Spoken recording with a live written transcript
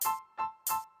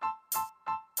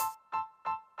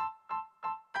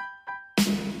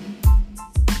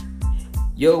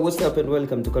Yo, what's up and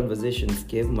welcome to Conversations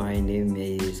Cave. My name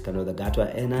is Kanoda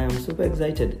Gatwa and I am super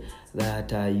excited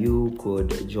that you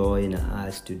could join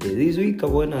us today. This week I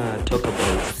want to talk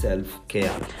about self-care,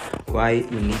 why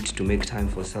you need to make time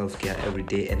for self-care every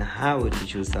day and how to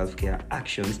choose self-care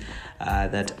actions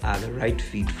that are the right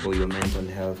fit for your mental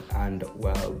health and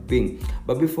well-being.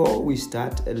 But before we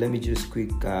start, let me just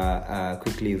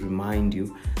quickly remind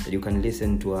you that you can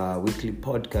listen to our weekly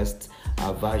podcasts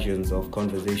versions of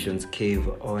Conversations Cave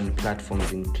on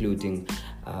platforms including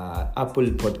Apple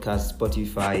Podcast,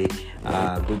 Spotify,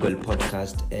 Google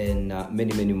Podcast, and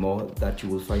many more that you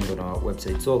will find on our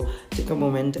website. So take a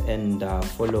moment and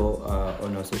follow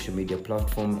on our social media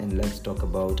platform, and let's talk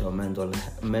about our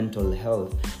mental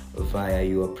health via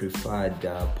your preferred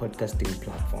podcasting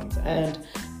platforms. And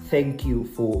thank you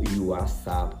for your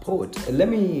support. Let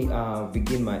me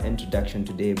begin my introduction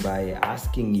today by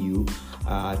asking you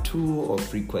 2 or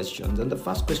 3 questions. And the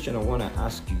first question I want to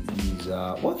ask you is,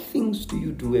 what things do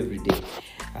you do every day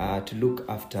to look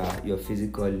after your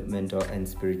physical, mental, and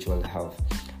spiritual health?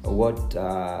 What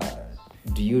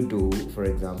do you do, for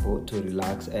example, to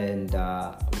relax? And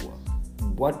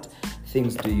what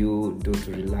things do you do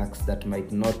to relax that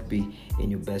might not be in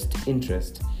your best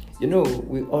interest? You know,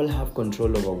 we all have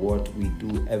control over what we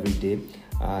do every day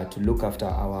to look after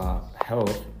our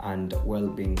health and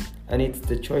well-being. And it's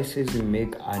the choices we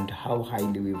make and how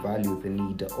highly we value the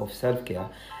need of self-care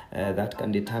that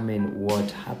can determine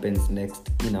what happens next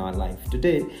in our life.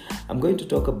 Today, I'm going to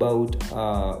talk about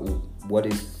what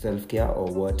is self-care or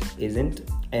what isn't,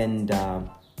 and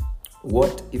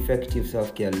what effective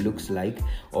self-care looks like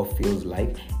or feels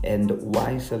like, and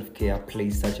why self-care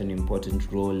plays such an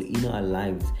important role in our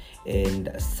lives,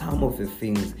 and some of the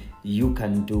things you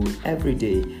can do every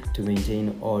day to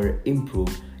maintain or improve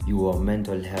your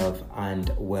mental health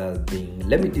and well-being.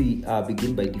 Let me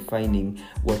begin by defining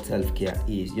what self-care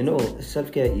is. You know,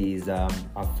 self-care is a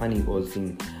funny old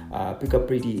thing. Pick up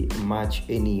pretty much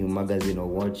any magazine or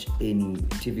watch any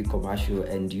TV commercial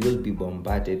and you'll be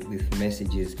bombarded with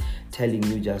messages telling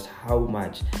you just how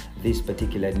much this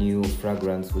particular new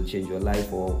fragrance will change your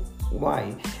life, or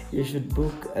why you should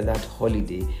book that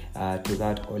holiday to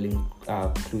that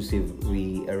all-inclusive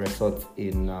resort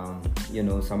in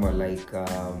somewhere like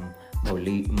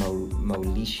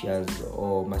Mauritius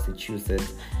or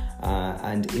Massachusetts,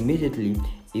 and immediately,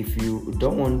 if you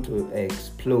don't want to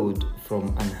explode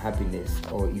from unhappiness,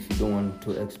 or if you don't want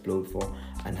to explode for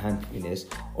unhappiness,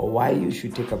 or why you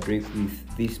should take a break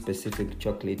with this specific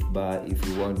chocolate bar if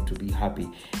you want to be happy.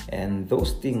 And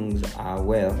those things are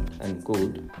well and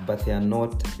good, but they are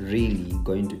not really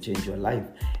going to change your life,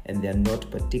 and they are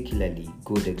not particularly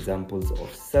good examples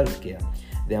of self-care.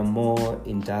 They are more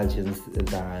indulgence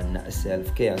than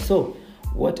self-care. So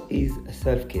what is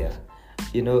self-care?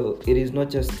 You know, it is not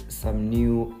just some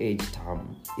new age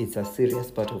term. It's a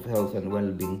serious part of health and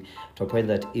well-being, to a point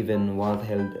that even World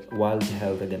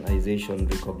Health Organization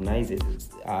recognizes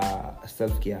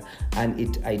self-care, and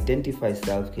it identifies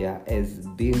self-care as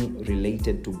being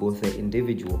related to both the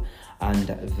individual and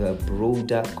the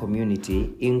broader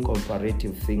community in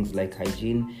comparative things like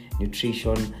hygiene,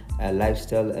 nutrition,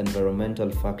 lifestyle, environmental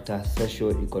factors,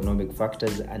 socio-economic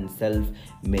factors, and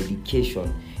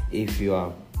self-medication. If you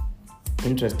are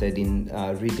interested in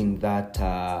reading that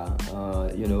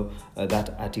that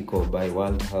article by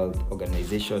World Health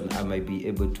Organization, I might be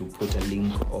able to put a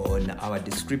link on our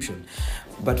description.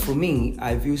 But for me,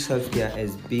 I view self-care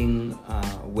as being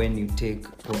when you take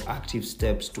proactive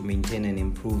steps to maintain and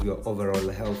improve your overall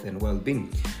health and well-being.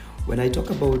 When I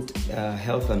talk about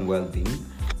health and well-being,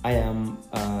 I am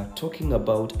talking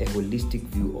about a holistic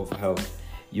view of health,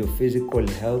 your physical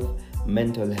health,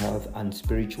 mental health, and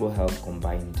spiritual health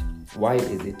combined. Why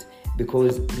is it?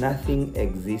 Because nothing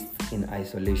exists in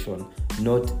isolation,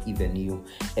 not even you.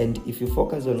 And if you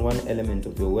focus on one element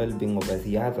of your well-being over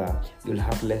the other, you'll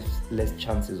have less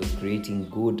chances of creating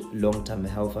good long-term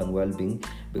health and well-being,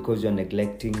 because you're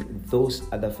neglecting those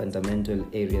other fundamental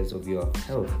areas of your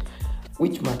health,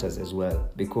 which matters as well,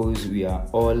 because we are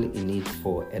all in it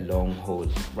for a long haul,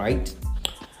 right?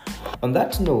 On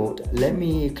that note, let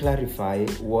me clarify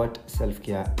what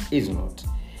self-care is not.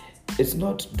 It's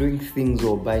not doing things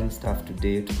or buying stuff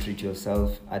today to treat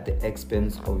yourself at the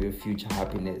expense of your future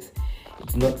happiness.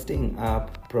 It's not staying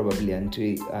up probably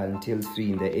until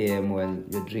 3 in the a.m. while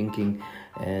you're drinking,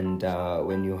 and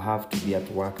when you have to be at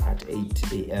work at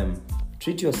 8 a.m.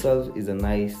 Treat yourself is a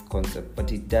nice concept,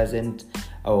 but it doesn't,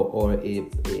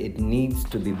 it needs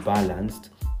to be balanced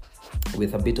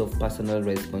with a bit of personal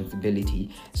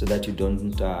responsibility, so that you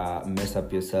don't mess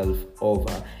up yourself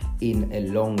over in a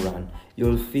long run.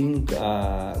 You'll think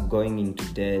going into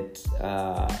debt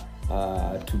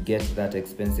to get that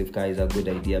expensive car is a good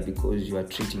idea because you are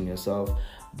treating yourself.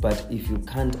 But if you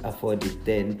can't afford it,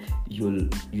 then you're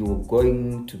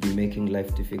going to be making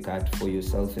life difficult for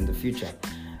yourself in the future.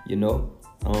 When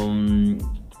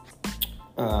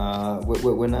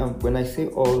I say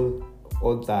all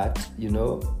that,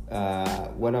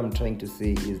 what I'm trying to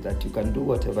say is that you can do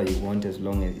whatever you want as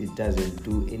long as it doesn't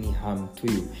do any harm to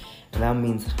you. And that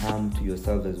means harm to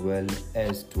yourself as well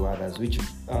as to others, which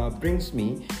brings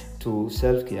me to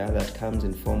self-care that comes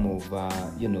in form of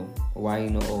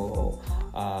wine or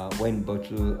wine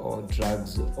bottle or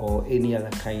drugs or any other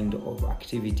kind of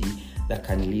activity that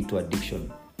can lead to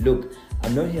addiction. Look,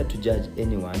 I'm not here to judge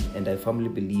anyone, and I firmly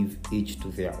believe each to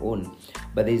their own.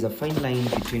 But there is a fine line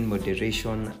between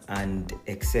moderation and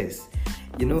excess.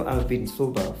 I've been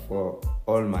sober for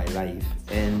all my life,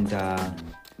 and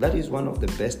that is one of the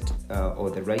best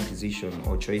or the right decision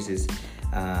or choices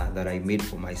that I made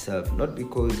for myself. Not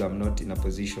because I'm not in a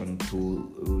position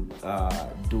to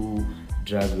do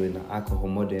drugs and alcohol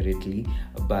moderately,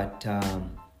 but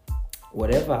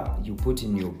whatever you put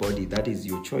in your body, that is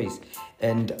your choice.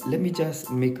 And let me just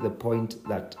make the point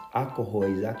that alcohol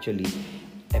is actually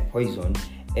a poison,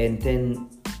 and then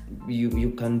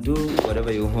you can do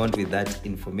whatever you want with that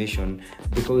information,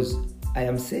 because I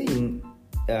am saying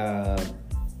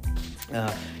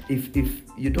if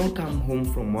you don't come home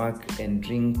from work and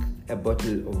drink a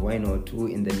bottle of wine or two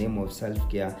in the name of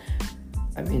self-care,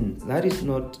 that is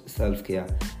not self-care.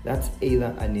 That's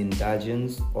either an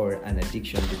indulgence or an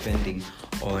addiction, depending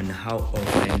on how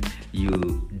often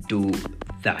you do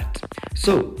that.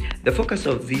 So the focus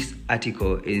of this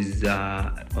article is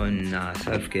on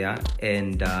self-care,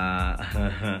 and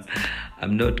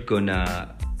I'm not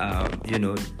gonna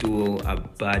do a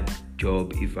bad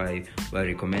job if I were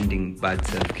recommending bad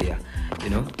self-care.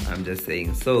 I'm just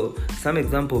saying. So some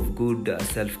example of good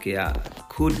self-care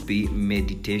could be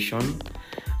meditation,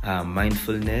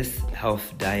 mindfulness,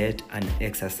 health, diet, and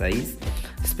exercise,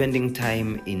 spending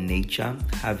time in nature,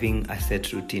 having a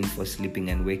set routine for sleeping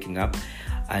and waking up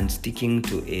and sticking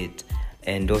to it,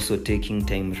 and also taking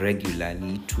time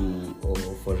regularly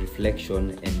for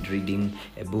reflection and reading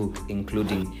a book,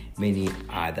 including many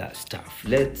other stuff.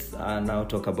 Let's now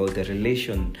talk about the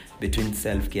relation between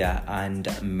self-care and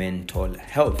mental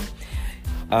health.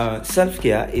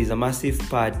 Self-care is a massive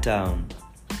part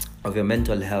of your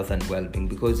mental health and well-being,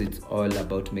 because it's all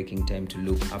about making time to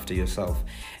look after yourself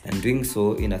and doing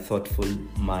so in a thoughtful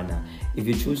manner. If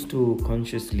you choose to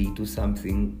consciously do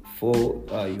something for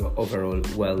your overall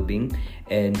well-being,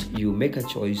 and you make a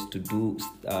choice to do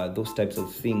those types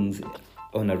of things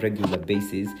on a regular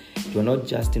basis, you're not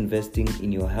just investing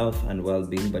in your health and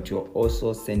well-being, but you're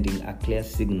also sending a clear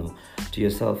signal to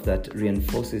yourself that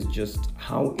reinforces just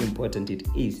how important it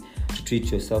is to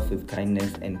treat yourself with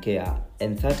kindness and care.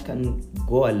 And that can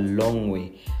go a long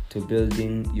way to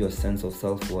building your sense of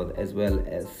self-worth as well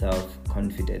as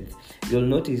self-confidence. You'll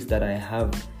notice that I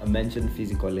have mentioned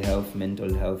physical health,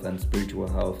 mental health, and spiritual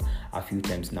health a few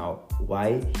times now.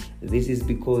 Why? This is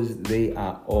because they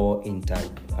are all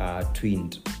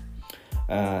intertwined.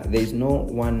 There is no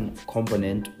one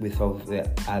component without the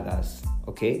others.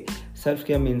 Okay?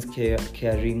 Self-care means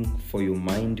caring for your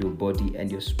mind, your body,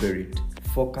 and your spirit.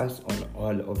 Focus on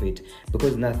all of it,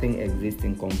 because nothing exists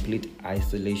in complete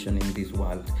isolation in this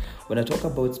world. When I talk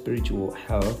about spiritual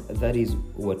health, that is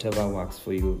whatever works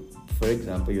for you. For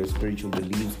example, your spiritual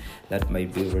beliefs, that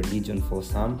might be religion for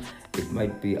some, it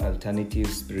might be alternative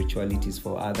spiritualities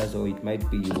for others, or it might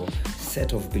be your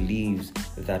set of beliefs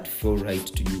that feel right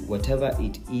to you. Whatever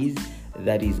it is,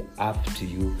 that is up to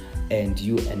you, and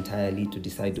you entirely to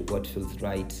decide what feels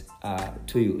right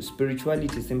to you.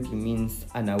 Spirituality simply means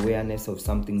an awareness of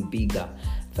something bigger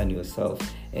than yourself.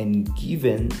 And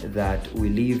given that we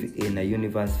live in a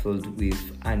universe filled with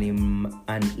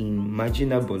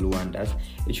unimaginable wonders,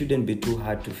 it shouldn't be too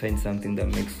hard to find something that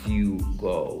makes you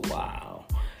go, wow.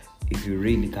 If you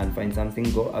really can't find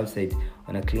something, go outside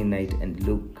on a clean night and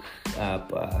look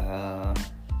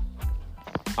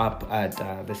up at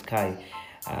the sky,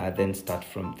 then start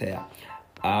from there.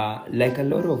 Like a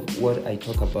lot of what I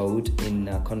talk about in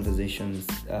Conversations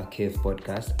Cave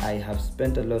podcast, I have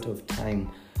spent a lot of time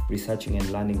researching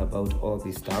and learning about all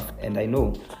this stuff, and I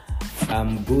know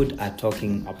I'm good at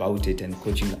talking about it and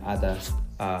coaching others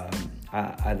on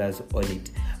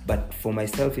it. But for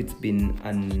myself, it's been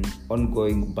an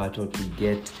ongoing battle to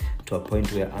get to a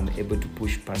point where I'm able to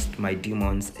push past my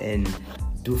demons and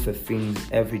do the things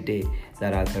every day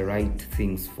that are the right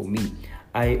things for me.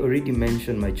 I already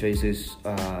mentioned my choices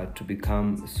to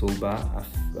become sober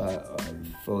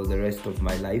for the rest of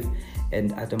my life,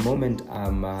 and at the moment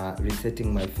I'm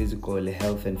resetting my physical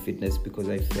health and fitness because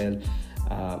I fell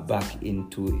back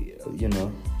into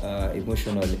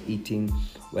emotional eating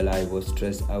while I was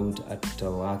stressed out at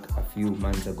work a few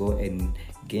months ago and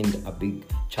gained a big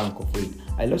chunk of weight.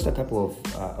 I lost a couple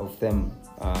of them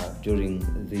during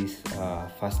these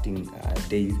fasting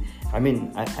days. I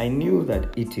mean, I knew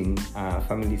that eating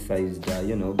family-sized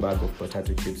bag of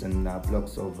potato chips and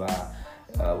blocks of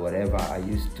whatever I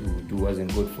used to do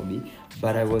wasn't good for me,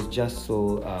 but I was just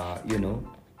so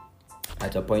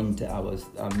at a point I was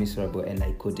miserable and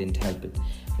I couldn't help it.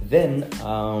 Then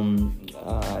all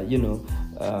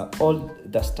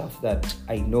the stuff that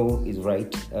I know is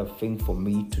right thing for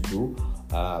me to do,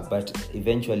 but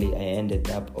eventually I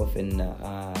ended up often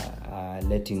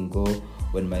letting go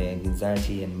when my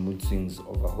anxiety and mood swings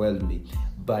overwhelmed me.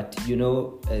 But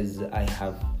as I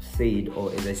have said,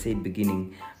 or as I said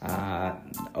beginning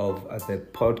of the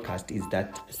podcast, is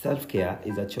that self-care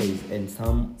is a choice, and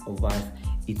some of us,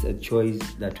 it's a choice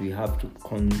that we have to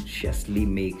consciously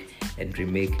make and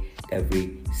remake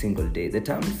every single day. The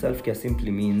term self-care simply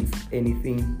means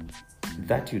anything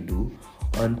that you do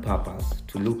on purpose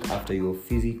to look after your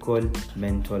physical,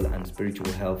 mental, and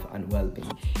spiritual health and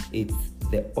well-being. It's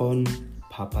the on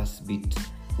purpose bit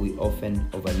we often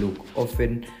overlook.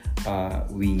 Often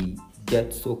we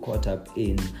get so caught up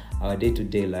in our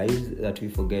day-to-day lives that we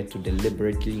forget to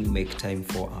deliberately make time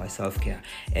for our self-care,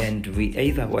 and we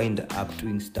either wind up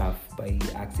doing stuff by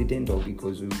accident or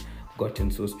because we've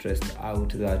gotten so stressed out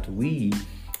that we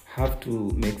have to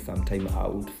make some time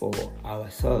out for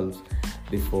ourselves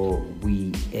before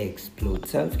we explode.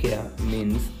 Self-care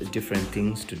means different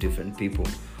things to different people.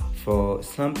 For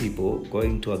some people,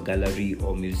 going to a gallery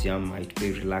or museum might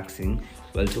be relaxing,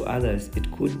 while to others, it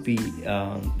could be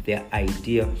their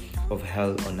idea of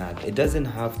hell on earth. It doesn't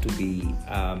have to be,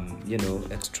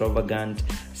 extravagant.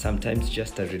 Sometimes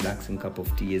just a relaxing cup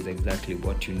of tea is exactly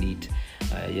what you need,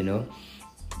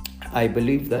 I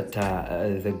believe that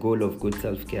the goal of good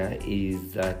self-care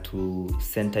is to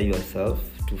center yourself,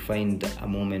 to find a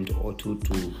moment or two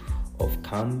of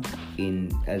calm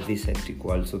in this hectic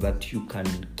world so that you can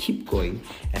keep going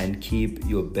and keep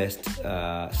your best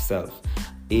self.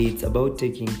 It's about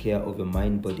taking care of your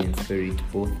mind, body, and spirit,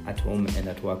 both at home and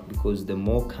at work, because the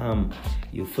more calm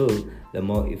you feel, the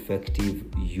more effective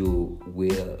you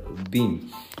will be.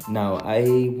 Now,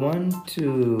 I want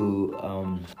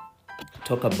to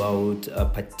talk about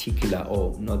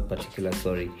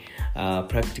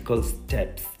practical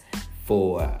steps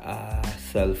for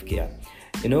self-care.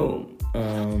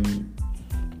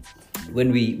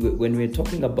 When we're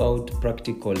talking about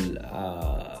practical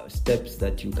steps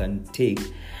that you can take,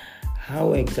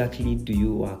 how exactly do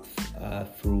you work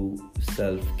through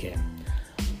self-care?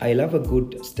 I love a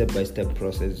good step-by-step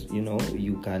process.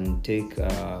 You can take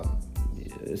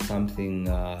something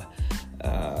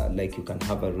like you can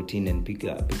have a routine and pick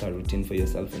a routine for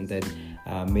yourself, and then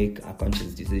make a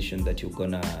conscious decision that you're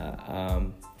gonna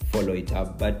follow it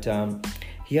up. But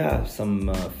here are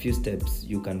some few steps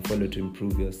you can follow to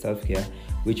improve your self-care,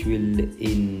 which will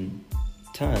in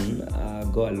turn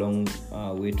go a long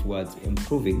way towards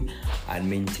improving and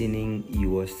maintaining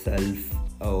yourself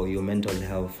or your mental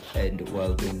health and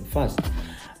well-being. First,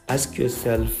 ask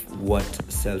yourself what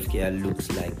self-care looks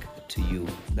like to you.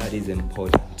 That is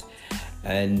important.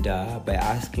 And by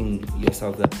asking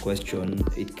yourself that question,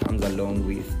 it comes along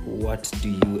with what do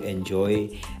you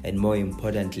enjoy, and more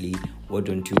importantly, what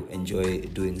don't you enjoy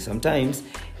doing. Sometimes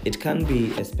it can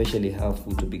be especially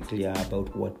helpful to be clear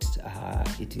about what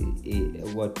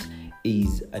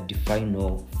is a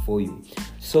definer for you.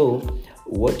 So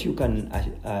what you can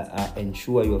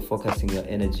ensure you're focusing your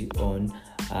energy on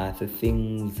the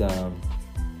things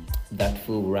that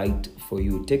feel right for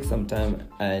you. Take some time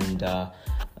and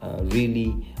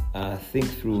really think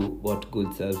through what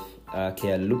good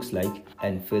self-care looks like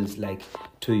and feels like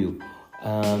to you.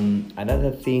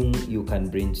 Another thing, you can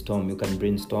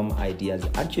brainstorm ideas.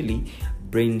 Actually,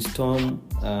 brainstorm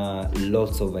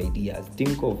lots of ideas.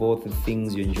 Think of all the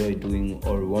things you enjoy doing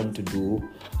or want to do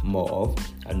more of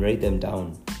and write them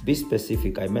down. Be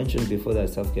specific. I mentioned before that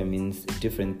self-care means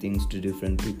different things to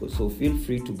different people. So feel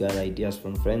free to gather ideas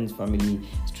from friends, family,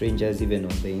 strangers, even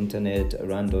on the internet,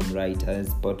 random writers,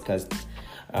 podcast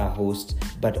hosts,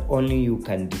 but only you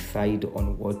can decide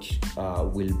on what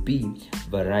will be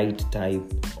the right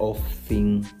type of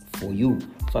thing for you.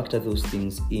 Factor those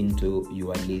things into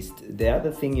your list. The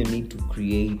other thing, you need to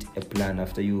create a plan.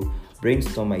 After you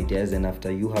brainstorm ideas and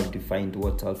after you have defined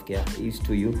what self-care is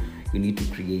to you, you need to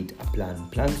create a plan.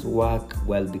 Plans work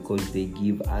well because they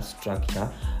give us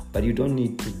structure, but you don't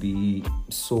need to be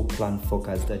so plan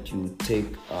focused that you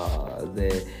take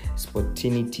the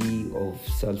spontaneity of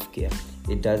self-care.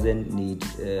 It doesn't need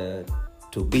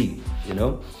to be,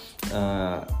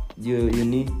 you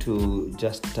need to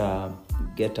just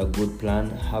get a good plan,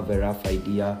 have a rough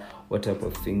idea what type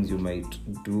of things you might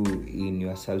do in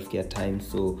your self-care time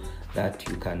so that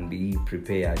you can be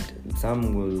prepared.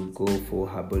 Some will go for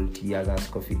herbal tea, others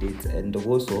coffee dates, and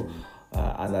also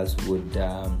others would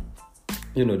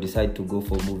decide to go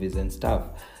for movies and stuff.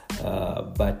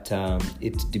 But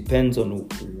it depends on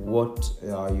what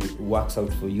works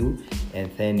out for you,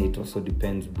 and then it also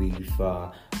depends with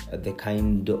the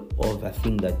kind of a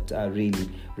thing that really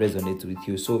resonates with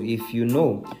you. So if you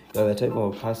know you're the type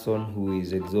of person who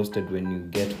is exhausted when you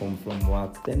get home from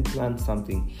work, then plan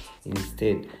something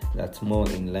instead that's more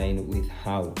in line with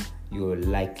how you're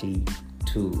likely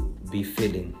to be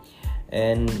feeling.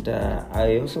 And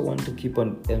I also want to keep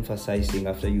on emphasizing,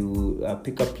 after you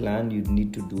pick a plan, you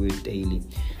need to do it daily.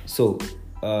 So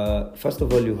first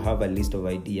of all, you have a list of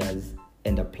ideas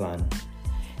and a plan.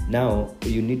 Now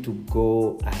you need to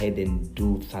go ahead and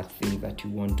do that thing that you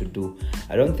want to do.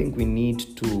 I don't think we need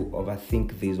to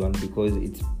overthink this one because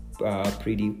it's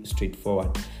pretty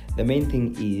straightforward. The main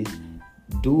thing is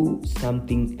do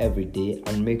something every day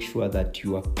and make sure that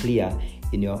you are clear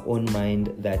in your own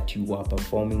mind that you are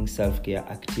performing self-care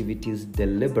activities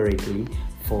deliberately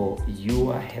for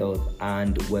your health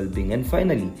and well-being. And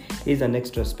finally, here's an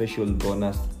extra special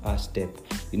bonus step.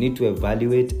 You need to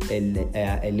evaluate,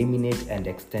 eliminate, and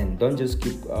extend. Don't just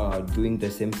keep doing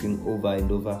the same thing over and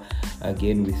over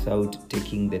again without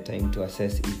taking the time to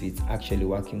assess if it's actually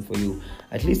working for you.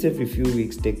 At least every few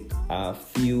weeks, take a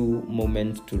few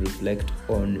moments to reflect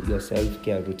on your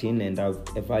self-care routine and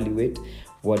evaluate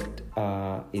what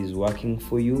is working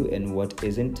for you and what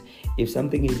isn't. If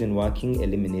something isn't working,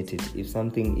 eliminate it. If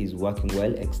something is working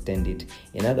well, extend it.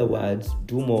 In other words,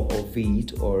 do more of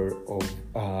it or of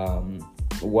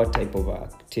what type of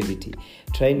activity.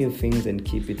 Try new things and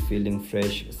keep it feeling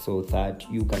fresh so that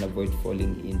you can avoid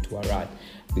falling into a rut,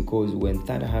 because when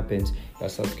that happens, your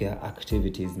self-care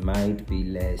activities might be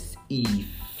less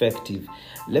effective.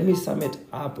 Let me sum it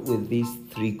up with these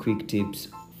 3 quick tips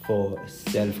for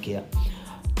self-care.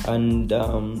 And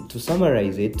to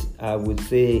summarize it, I would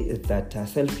say that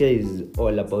self-care is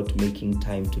all about making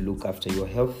time to look after your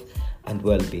health and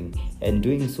well-being, and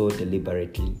doing so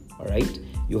deliberately. All right,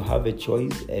 you have a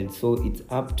choice, and so it's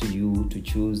up to you to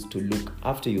choose to look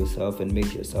after yourself and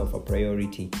make yourself a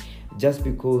priority. Just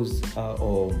because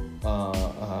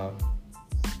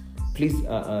please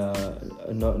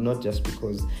not just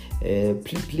because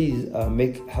please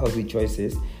make healthy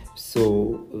choices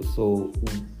so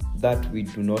that we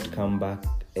do not come back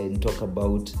and talk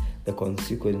about the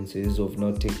consequences of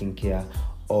not taking care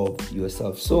of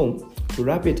yourself. So to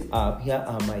wrap it up, here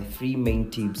are my 3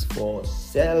 main tips for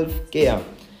self-care.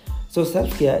 So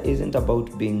self-care isn't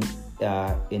about being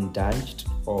indulged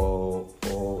or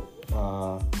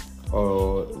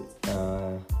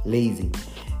lazy.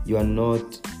 You are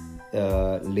not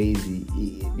lazy.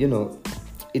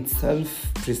 It's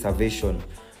self-preservation.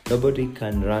 Nobody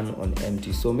can run on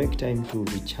empty, so make time to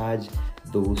recharge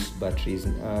those batteries.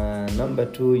 Number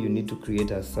 2, you need to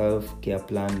create a self-care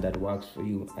plan that works for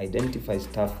you. Identify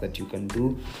stuff that you can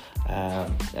do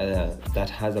that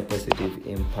has a positive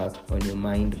impact on your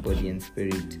mind, body, and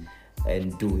spirit,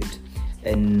 and do it.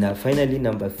 And finally,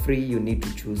 number 3, you need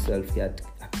to choose self-care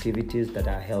activities that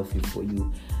are healthy for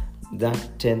you. That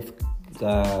 10th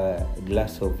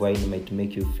glass of wine might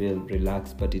make you feel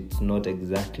relaxed, but it's not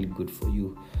exactly good for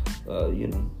you.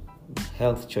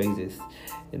 Health choices.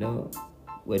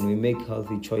 When we make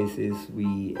healthy choices,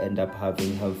 we end up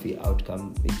having healthy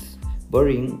outcome. It's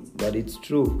boring, but it's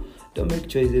true. Don't make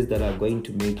choices that are going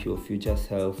to make your future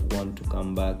self want to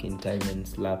come back in time and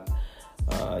slap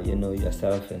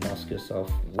yourself and ask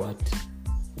yourself, what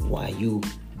are you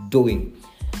doing?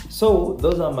 So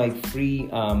those are my 3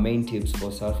 main tips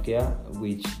for self-care,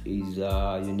 which is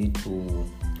you need to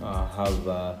have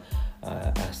a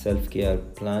self-care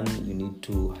plan. You need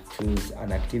to choose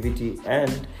an activity,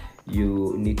 and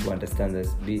you need to understand that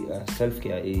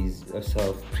self-care is a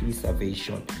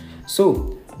self-preservation.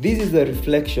 So this is the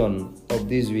reflection of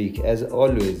this week. As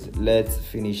always, let's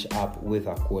finish up with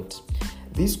a quote.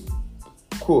 This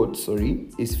quote,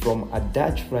 is from a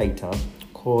Dutch writer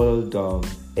called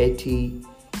Etty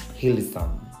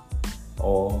Hillesum.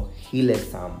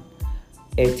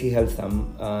 Etty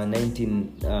Hillsam,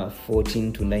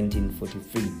 1914 to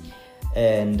 1943.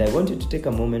 And I wanted to take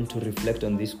a moment to reflect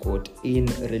on this quote in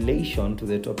relation to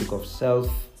the topic of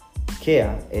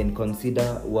self-care and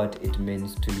consider what it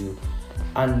means to you.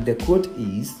 And the quote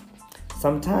is,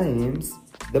 sometimes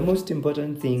the most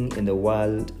important thing in the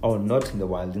world, or not in the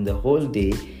world, in the whole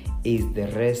day, is the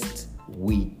rest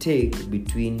we take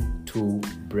between two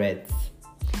breaths.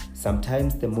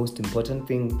 Sometimes the most important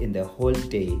thing in the whole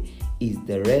day is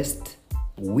the rest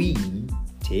we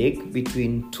take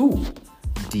between two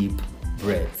deep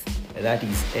breaths. That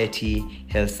is Etty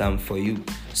Hillsam for you.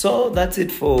 So that's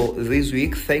it for this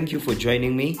week. Thank you for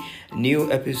joining me.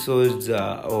 New episodes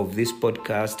of this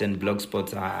podcast and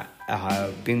Blogspots are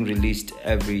being released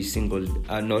every single,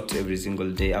 not every single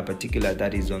day, a particular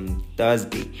that is on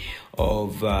Thursday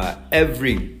of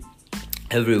every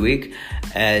week.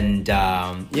 And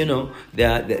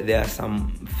there are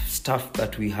some stuff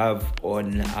that we have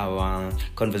on our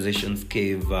Conversations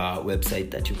Cave website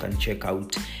that you can check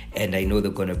out, and I know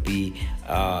they're gonna be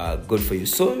good for you.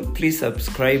 So please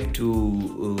subscribe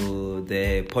to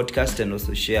the podcast and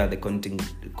also share the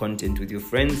content with your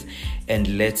friends,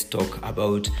 and let's talk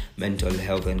about mental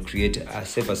health and create a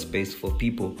safer space for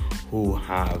people who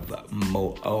have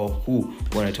more or who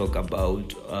want to talk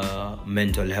about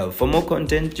mental health. For more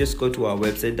content, just go to our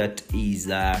website, that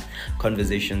is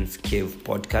Conversations Cave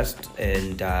podcast,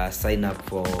 and sign up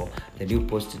for the new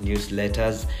post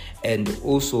newsletters. And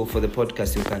also for the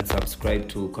podcast, you can subscribe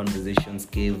to Conversations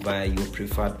Cave via your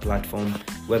preferred platform,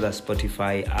 whether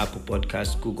Spotify, Apple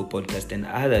Podcast, Google Podcast, and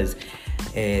others,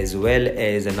 as well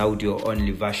as an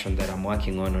audio-only version that I'm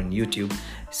working on YouTube,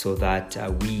 so that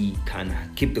we can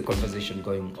keep the conversation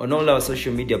going on all our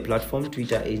social media platforms: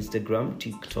 Twitter, Instagram,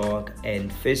 TikTok,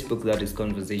 and Facebook. That is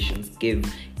Conversations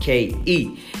Cave,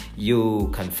 KE. You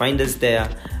can find us there,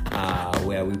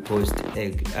 where we post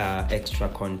extra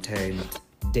content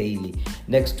daily.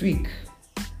 Next week,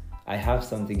 I have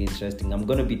something interesting. I'm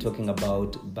going to be talking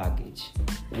about baggage.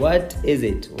 What is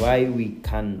it? Why we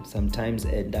can sometimes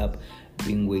end up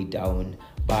being weighed down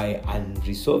by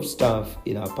unresolved stuff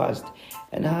in our past,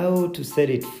 and how to set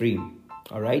it free.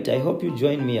 All right, I hope you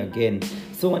join me again.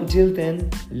 So until then,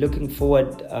 looking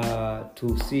forward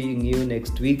to seeing you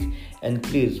next week. And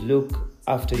please look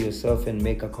after yourself and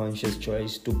make a conscious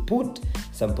choice to put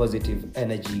some positive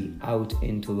energy out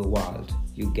into the world.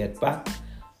 You get back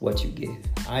what you give.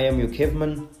 I am your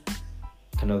caveman,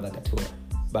 Kanova Gatua.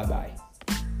 Bye-bye.